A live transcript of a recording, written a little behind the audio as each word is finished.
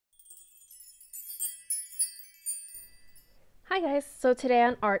Hi guys, so today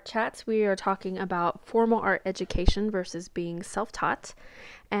on Art Chats we are talking about formal art education versus being self-taught.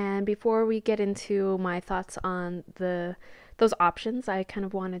 And before we get into my thoughts on the those options, I kind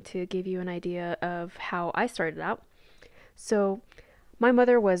of wanted to give you an idea of how I started out. So, my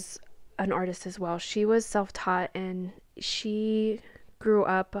mother was an artist as well. She was self-taught and she grew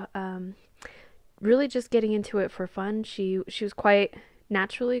up really just getting into it for fun. She was quite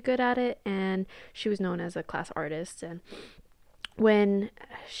naturally good at it, and she was known as a class artist. And when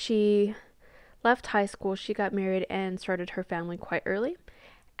she left high school, she got married and started her family quite early.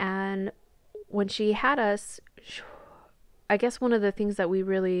 And when she had us, I guess one of the things that we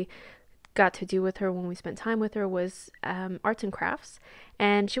really got to do with her when we spent time with her was arts and crafts.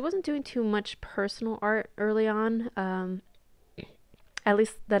 And she wasn't doing too much personal art early on, at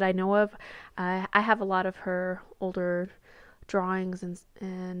least that I know of. I have a lot of her older drawings,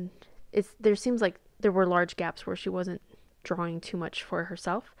 and there seems like there were large gaps where she wasn't drawing too much for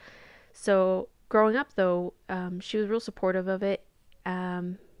herself. So growing up, though, she was real supportive of it.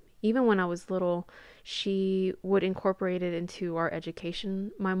 Um, Even when I was little, she would incorporate it into our education.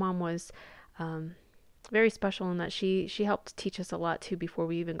 My mom was very special in that she helped teach us a lot too before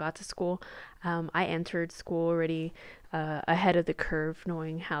we even got to school. I entered school already ahead of the curve,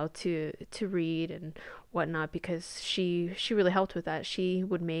 knowing how to read and whatnot, because she really helped with that. She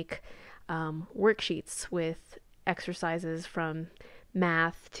would make worksheets with exercises from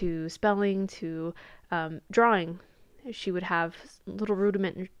math to spelling to drawing. She would have little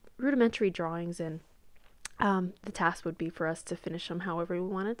rudimentary drawings, and the task would be for us to finish them however we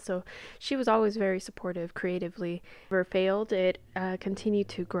wanted. So she was always very supportive creatively. Never failed. It continued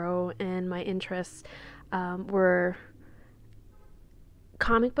to grow, and my interests were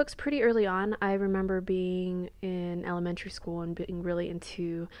comic books pretty early on. I remember being in elementary school and being really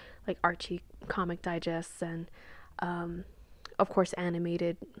into like Archie comic digests and of course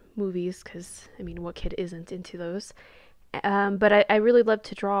animated movies, because I mean, what kid isn't into those? But I really loved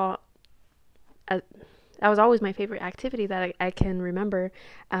to draw. That was always my favorite activity that I can remember.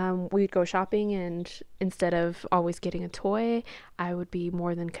 We'd go shopping, and instead of always getting a toy, I would be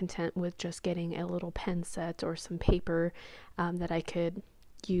more than content with just getting a little pen set or some paper that I could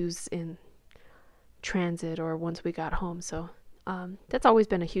use in transit or once we got home. So that's always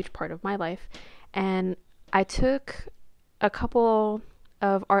been a huge part of my life. And I took a couple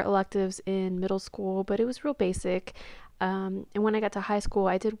of art electives in middle school, but it was real basic. And when I got to high school,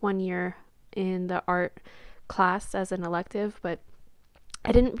 I did 1 year in the art class as an elective, but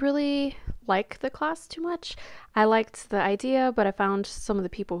I didn't really like the class too much. I liked the idea, but I found some of the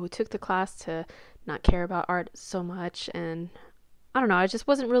people who took the class to not care about art so much. And I don't know, I just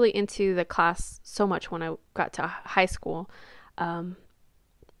wasn't really into the class so much when I got to high school. Um,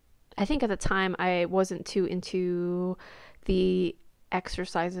 I think at the time I wasn't too into the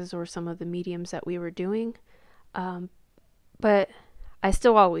exercises or some of the mediums that we were doing. Um, but I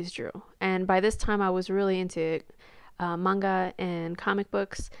still always drew. And by this time, I was really into manga and comic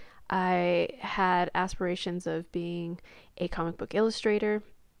books. I had aspirations of being a comic book illustrator,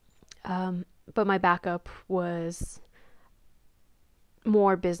 but my backup was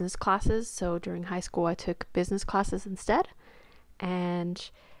more business classes. So during high school, I took business classes instead, and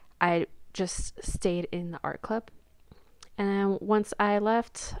I just stayed in the art club. And then once I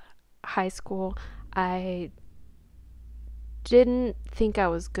left high school, I didn't think I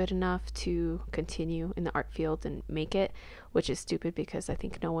was good enough to continue in the art field and make it, which is stupid because I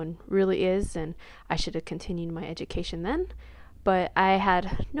think no one really is, and I should have continued my education then. But I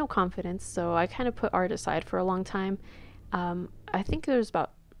had no confidence, so I kind of put art aside for a long time. I think there was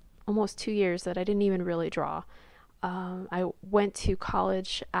about almost 2 years that I didn't even really draw. I went to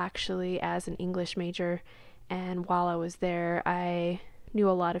college actually as an English major, and while I was there, I knew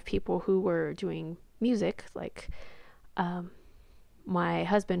a lot of people who were doing music, like um, my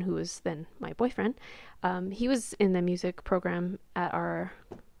husband, who was then my boyfriend. He was in the music program at our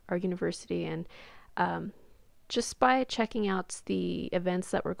university, and um, just by checking out the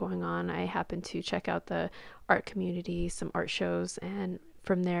events that were going on, I happened to check out the art community, some art shows, and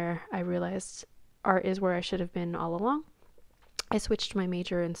from there, I realized art is where I should have been all along. I switched my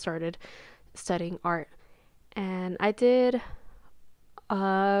major and started studying art, and I did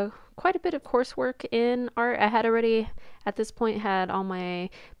quite a bit of coursework in art. I had already, at this point, had all my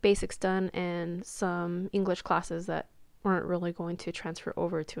basics done and some English classes that weren't really going to transfer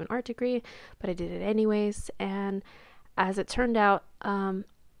over to an art degree, but I did it anyways. And as it turned out,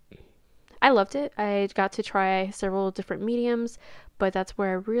 I loved it. I got to try several different mediums, but that's where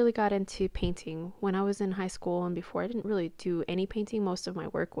I really got into painting. When I was in high school and before, I didn't really do any painting. Most of my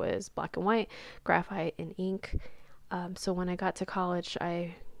work was black and white, graphite, and ink. So when I got to college,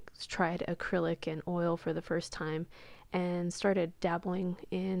 I tried acrylic and oil for the first time and started dabbling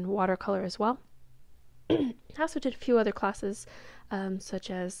in watercolor as well. I also did a few other classes, such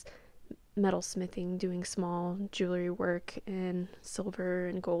as metal smithing, doing small jewelry work in silver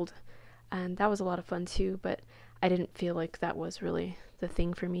and gold. And that was a lot of fun too, but I didn't feel like that was really the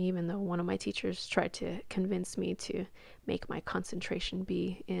thing for me, even though one of my teachers tried to convince me to make my concentration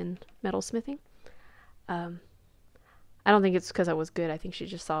be in metal smithing. Um, I don't think it's because I was good. I think she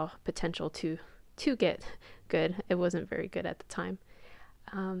just saw potential to get good. It wasn't very good at the time.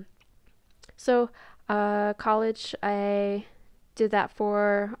 Um, so college, I did that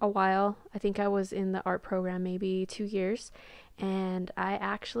for a while. I think I was in the art program maybe 2 years, and I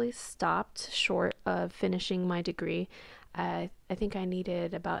actually stopped short of finishing my degree. I think I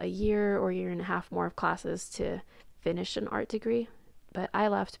needed about a year or year and a half more of classes to finish an art degree. But I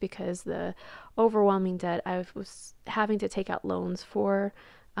left because the overwhelming debt, I was having to take out loans for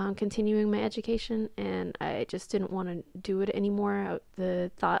continuing my education, and I just didn't want to do it anymore.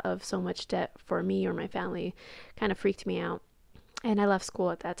 The thought of so much debt for me or my family kind of freaked me out, and I left school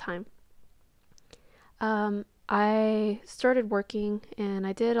at that time. I started working, and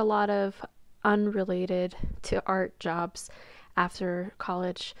I did a lot of unrelated to art jobs after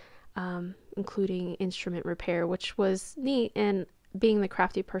college, including instrument repair, which was neat. And being the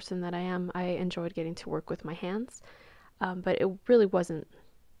crafty person that I am, I enjoyed getting to work with my hands, but it really wasn't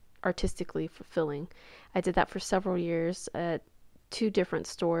artistically fulfilling. I did that for several years at two different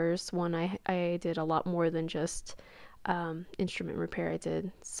stores. One, I did a lot more than just instrument repair. I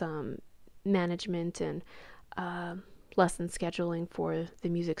did some management and uh, lesson scheduling for the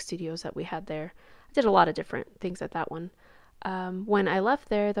music studios that we had there. I did a lot of different things at that one. When I left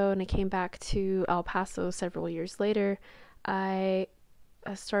there, though, and I came back to El Paso several years later, I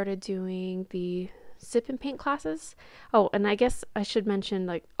started doing the sip and paint classes. Oh, and I guess I should mention,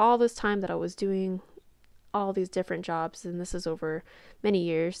 like, all this time that I was doing all these different jobs, and this is over many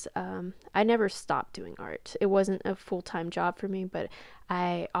years, I never stopped doing art. It wasn't a full-time job for me, but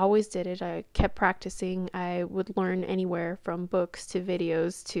I always did it. I kept practicing. I would learn anywhere from books to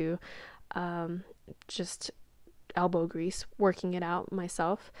videos to just elbow grease, working it out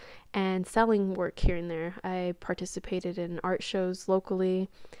myself and selling work here and there. I participated in art shows locally.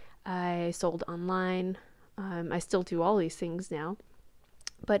 I sold online. I still do all these things now,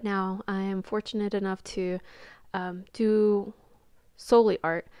 but now I am fortunate enough to do solely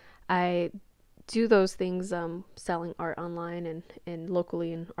art. I do those things, selling art online and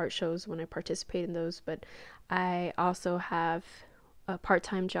locally in art shows when I participate in those, but I also have a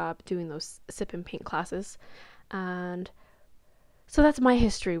part-time job doing those sip and paint classes. And so that's my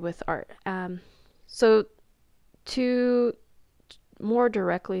history with art. So to more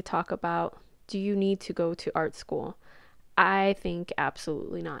directly talk about, do you need to go to art school? I think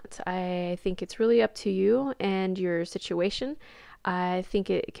absolutely not. I think it's really up to you and your situation. I think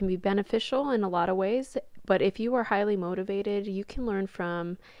it can be beneficial in a lot of ways, but if you are highly motivated, you can learn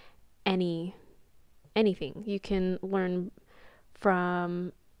from any anything. You can learn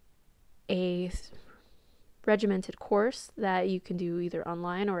from a regimented course that you can do either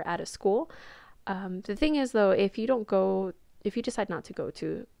online or at a school. The thing is, though, if you decide not to go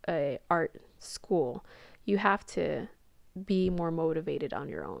to a art school, you have to be more motivated on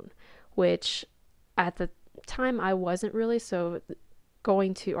your own, which at the time I wasn't really. So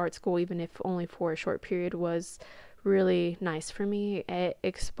going to art school, even if only for a short period, was really nice for me. It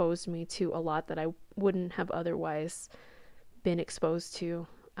exposed me to a lot that I wouldn't have otherwise been exposed to,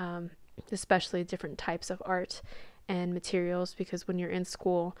 especially different types of art and materials, because when you're in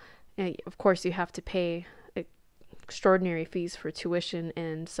school, of course you have to pay extraordinary fees for tuition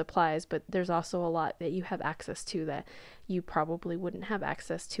and supplies, but there's also a lot that you have access to that you probably wouldn't have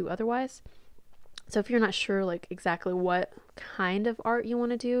access to otherwise. So if you're not sure like exactly what kind of art you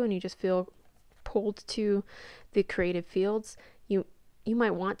want to do and you just feel pulled to the creative fields, you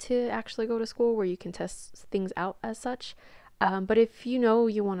might want to actually go to school where you can test things out as such. But if you know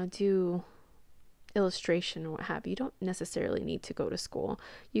you want to do illustration or what have you, you don't necessarily need to go to school.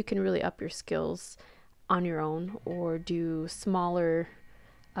 You can really up your skills on your own or do smaller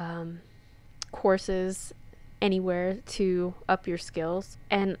courses anywhere to up your skills.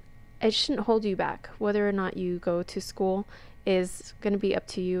 And it shouldn't hold you back. Whether or not you go to school is going to be up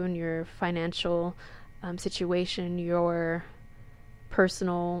to you and your financial situation, your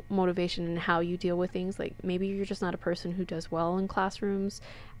personal motivation, and how you deal with things. Like maybe you're just not a person who does well in classrooms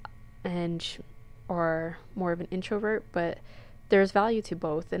and or more of an introvert, but there's value to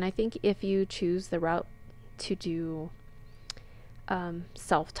both. And I think if you choose the route to do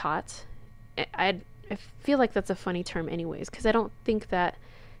self-taught, I'd I feel like that's a funny term anyways, because I don't think that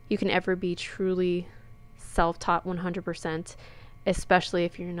you can ever be truly self-taught 100%, especially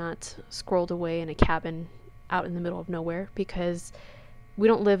if you're not squirreled away in a cabin out in the middle of nowhere, because we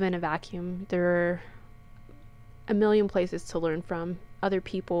don't live in a vacuum. There are a million places to learn from other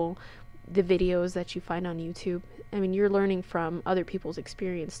people, the videos that you find on YouTube. I mean, you're learning from other people's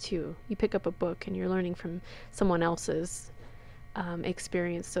experience too. You pick up a book and you're learning from someone else's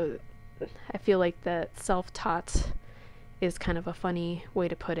experience. So I feel like that self-taught is kind of a funny way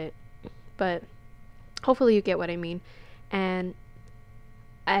to put it, but hopefully you get what I mean. And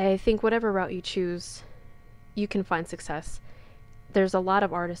I think whatever route you choose, you can find success. There's a lot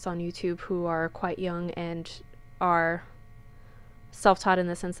of artists on YouTube who are quite young and are self-taught in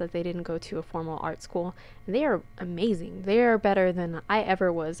the sense that they didn't go to a formal art school, and they are amazing. They are better than I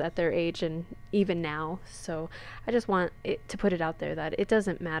ever was at their age and even now. So I just want it to put it out there that it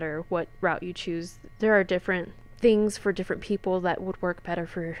doesn't matter what route you choose. There are different things for different people that would work better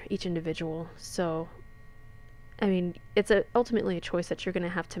for each individual. So I mean, it's ultimately a choice that you're going to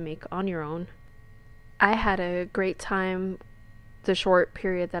have to make on your own. I had a great time the short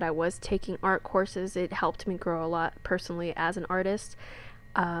period that I was taking art courses. It helped me grow a lot personally as an artist.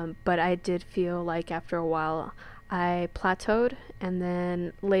 But I did feel like after a while I plateaued, and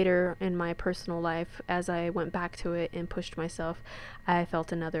then later in my personal life, as I went back to it and pushed myself, I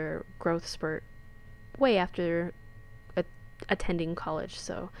felt another growth spurt way after attending college.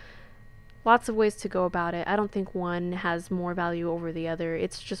 So lots of ways to go about it. I don't think one has more value over the other.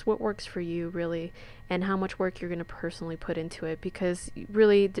 It's just what works for you, really, and how much work you're going to personally put into it, because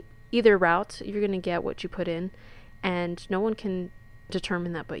really either route, you're going to get what you put in, and no one can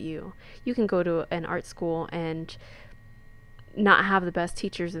determine that but you. You can go to an art school and not have the best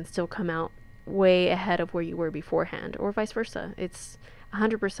teachers and still come out way ahead of where you were beforehand, or vice versa. It's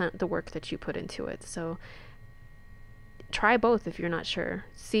 100% the work that you put into it. So try both if you're not sure.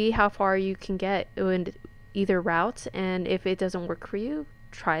 See how far you can get in either route, and if it doesn't work for you,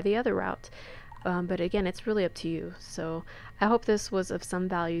 try the other route. But again, it's really up to you. So I hope this was of some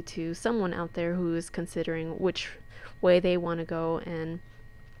value to someone out there who is considering which way they want to go, and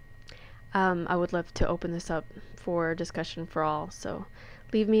I would love to open this up for discussion for all. So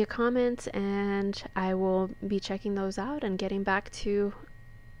leave me a comment and I will be checking those out and getting back to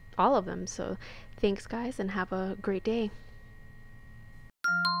all of them. So thanks guys, and have a great day.